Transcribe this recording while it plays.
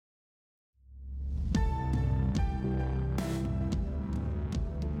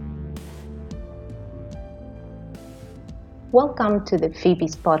Welcome to the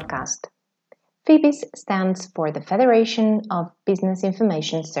FIBIS podcast. FIBIS stands for the Federation of Business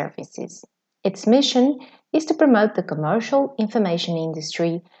Information Services. Its mission is to promote the commercial information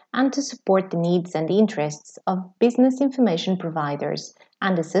industry and to support the needs and interests of business information providers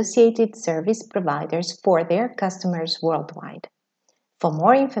and associated service providers for their customers worldwide. For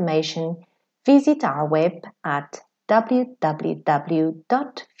more information, visit our web at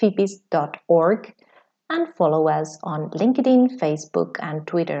www.fibis.org and follow us on LinkedIn, Facebook, and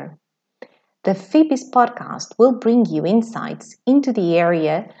Twitter. The FIBIS podcast will bring you insights into the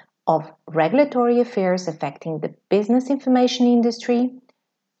area of regulatory affairs affecting the business information industry,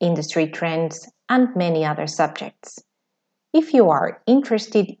 industry trends, and many other subjects. If you are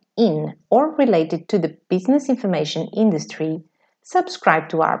interested in or related to the business information industry, subscribe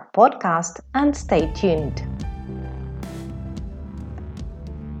to our podcast and stay tuned.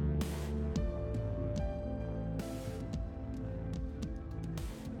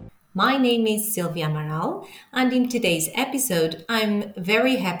 My name is Silvia Amaral, and in today's episode, I'm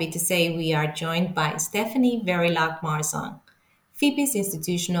very happy to say we are joined by Stephanie Verilac-Marzan, FIBIS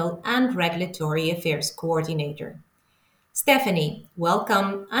Institutional and Regulatory Affairs Coordinator. Stephanie,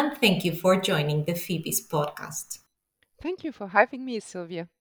 welcome and thank you for joining the FIBIS podcast. Thank you for having me, Sylvia.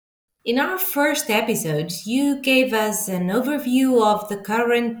 In our first episode, you gave us an overview of the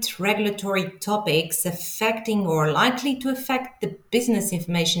current regulatory topics affecting or likely to affect the business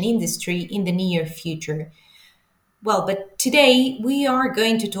information industry in the near future. Well, but today we are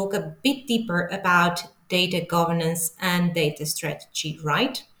going to talk a bit deeper about data governance and data strategy,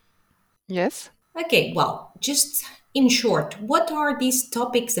 right? Yes. Okay, well, just in short, what are these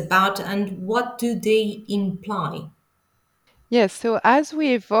topics about and what do they imply? Yes, so as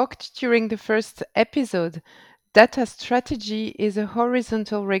we evoked during the first episode, data strategy is a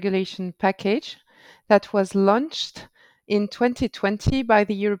horizontal regulation package that was launched in 2020 by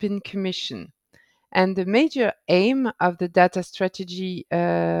the European Commission. And the major aim of the data strategy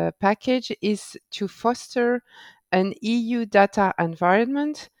package is to foster an EU data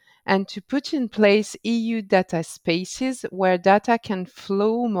environment and to put in place EU data spaces where data can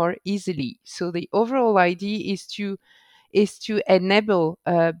flow more easily. So the overall idea is to enable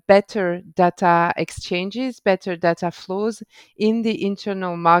better data exchanges, better data flows in the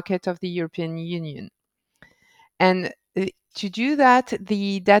internal market of the European Union. And to do that,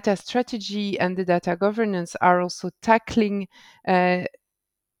 the data strategy and the data governance are also tackling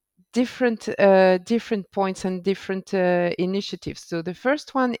different points and different initiatives. So the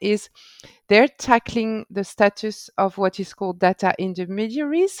first one is they're tackling the status of what is called data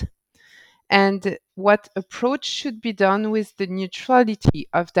intermediaries and what approach should be done with the neutrality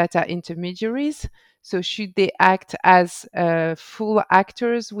of data intermediaries. So should they act as full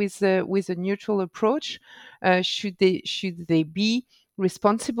actors with a neutral approach? Should they be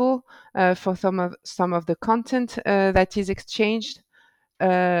responsible for some of the content that is exchanged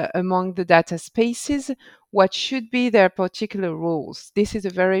among the data spaces? What should be their particular roles? This is a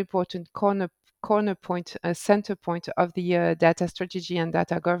very important corner point, a center point of the data strategy and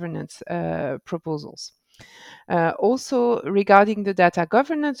data governance proposals. Also, regarding the data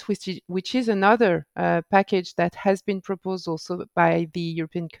governance, which is another package that has been proposed also by the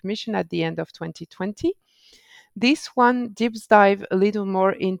European Commission at the end of 2020. This one deeps dive a little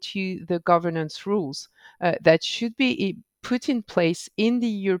more into the governance rules that should be put in place in the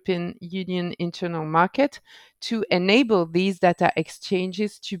European Union internal market to enable these data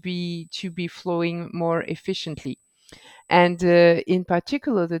exchanges to be flowing more efficiently. And in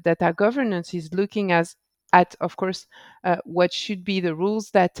particular, the data governance is looking at, of course, what should be the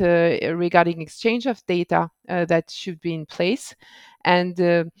rules that regarding exchange of data that should be in place.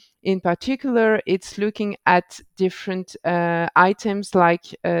 And in particular, it's looking at different items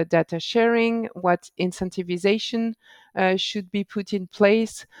like data sharing, what incentivization should be put in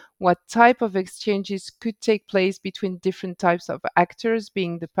place, what type of exchanges could take place between different types of actors,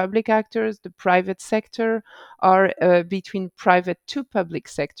 being the public actors, the private sector, or between private to public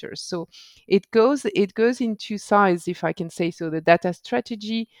sectors. So it goes in two sides, if I can say so. The data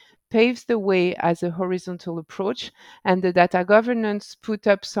strategy paves the way as a horizontal approach, and the data governance put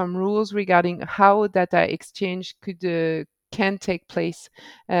up some rules regarding how data exchange can take place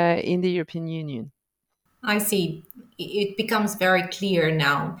in the European Union. I see. It becomes very clear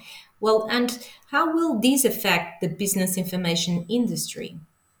now. Well, and how will these affect the business information industry?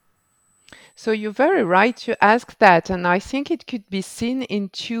 So you're very right to ask that, and I think it could be seen in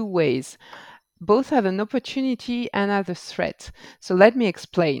two ways. both have an opportunity and have a threat. So let me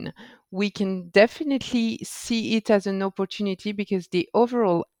explain. We can definitely see it as an opportunity because the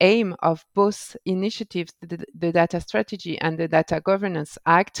overall aim of both initiatives, the Data Strategy and the Data Governance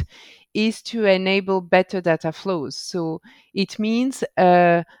Act, is to enable better data flows. So it means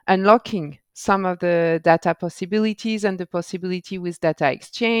unlocking some of the data possibilities and the possibility with data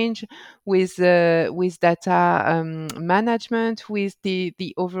exchange, with data management, with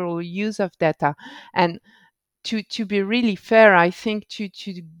the overall use of data. And to be really fair, I think to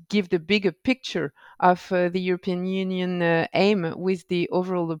give the bigger picture of the European Union aim with the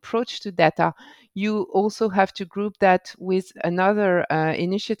overall approach to data, you also have to group that with another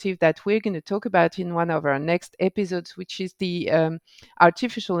initiative that we're going to talk about in one of our next episodes, which is the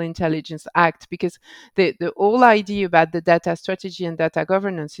Artificial Intelligence Act, because the whole idea about the data strategy and data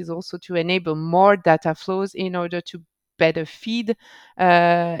governance is also to enable more data flows in order to better feed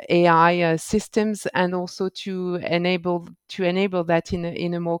AI systems, and also to enable that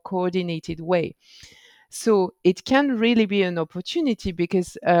in a more coordinated way. So it can really be an opportunity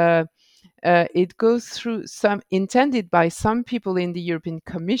because it goes through some intended by some people in the European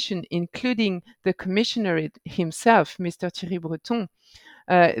Commission, including the commissioner himself, Mr. Thierry Breton.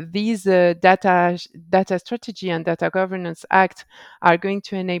 These data strategy and data governance act are going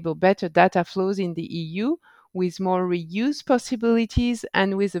to enable better data flows in the EU with more reuse possibilities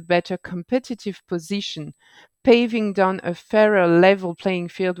and with a better competitive position, paving down a fairer level playing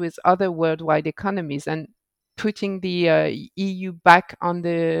field with other worldwide economies and putting the EU back on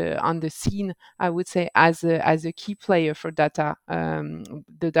the scene, I would say, as a key player for data,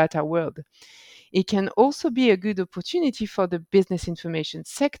 the data world. It can also be a good opportunity for the business information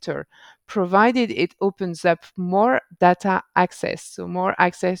sector, provided it opens up more data access, so more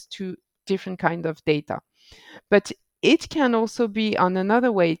access to different kind of data. But it can also be, on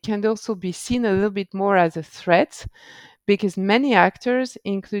another way, it can also be seen a little bit more as a threat, because many actors,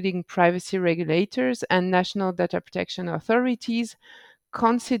 including privacy regulators and national data protection authorities,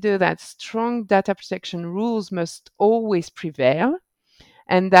 consider that strong data protection rules must always prevail,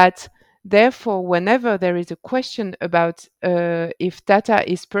 and that therefore, whenever there is a question about if data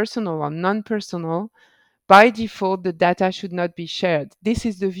is personal or non-personal, by default, the data should not be shared. This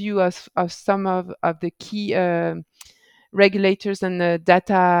is the view of some of the key regulators and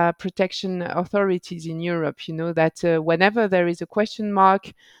data protection authorities in Europe. You know that whenever there is a question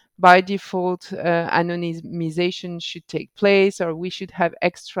mark, by default, anonymization should take place, or we should have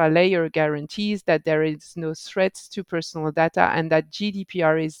extra layer guarantees that there is no threats to personal data, and that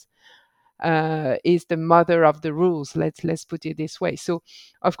GDPR is the mother of the rules. Let's put it this way. So,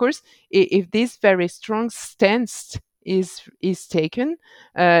 of course, if this very strong stance is taken,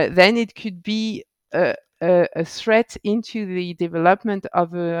 then it could be a threat into the development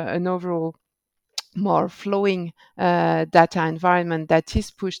of an overall more flowing data environment that is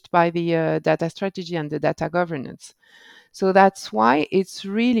pushed by the data strategy and the data governance. So that's why it's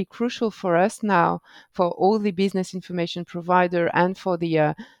really crucial for us now, for all the business information provider and for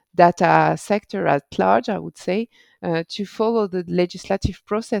the data sector at large, I would say, to follow the legislative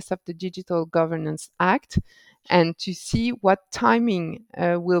process of the Digital Governance Act and to see what timing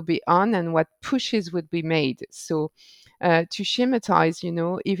will be on and what pushes would be made. So to schematize,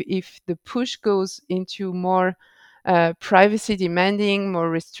 if the push goes into more privacy demanding,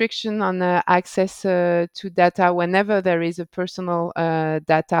 more restriction on access to data whenever there is a personal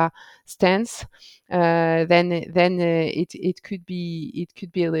data stance, then it could be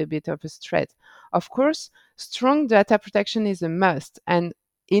a little bit of a threat. Of course, strong data protection is a must, and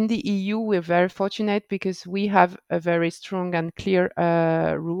in the EU, we're very fortunate because we have a very strong and clear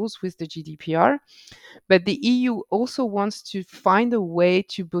rules with the GDPR. But the EU also wants to find a way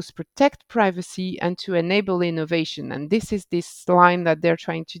to both protect privacy and to enable innovation. And this is this line that they're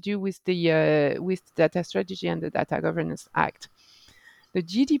trying to do with the data strategy and the Data Governance Act. The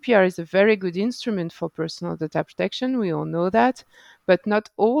GDPR is a very good instrument for personal data protection. We all know that, but not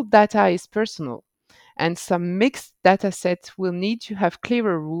all data is personal. And some mixed data sets will need to have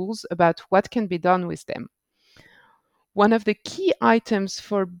clearer rules about what can be done with them. One of the key items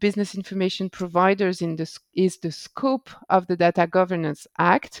for business information providers is the scope of the Data Governance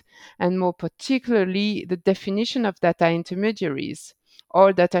Act, and more particularly the definition of data intermediaries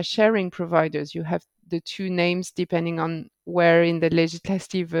or data sharing providers. You have the two names depending on where in the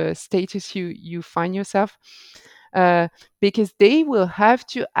legislative status you find yourself, because they will have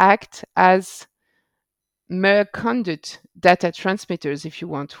to act as mere conduit data transmitters, if you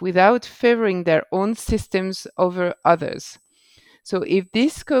want, without favoring their own systems over others. So if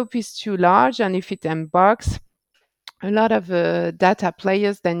this scope is too large and if it embarks a lot of data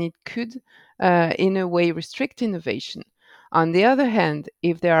players, then it could in a way restrict innovation. On the other hand,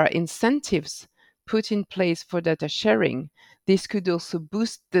 if there are incentives put in place for data sharing, this could also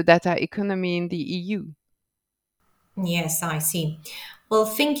boost the data economy in the EU. Yes, I see. Well,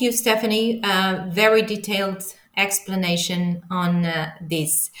 thank you, Stephanie. Very detailed explanation on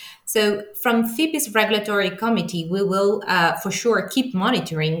this. So, from FIPI's regulatory committee, we will for sure keep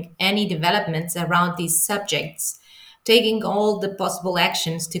monitoring any developments around these subjects, taking all the possible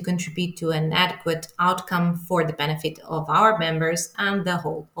actions to contribute to an adequate outcome for the benefit of our members and the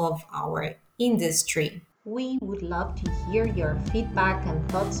whole of our industry. We would love to hear your feedback and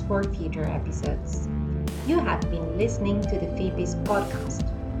thoughts for future episodes. You have been listening to the FIPI's podcast.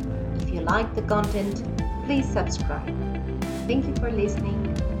 If you like the content, please subscribe. Thank you for listening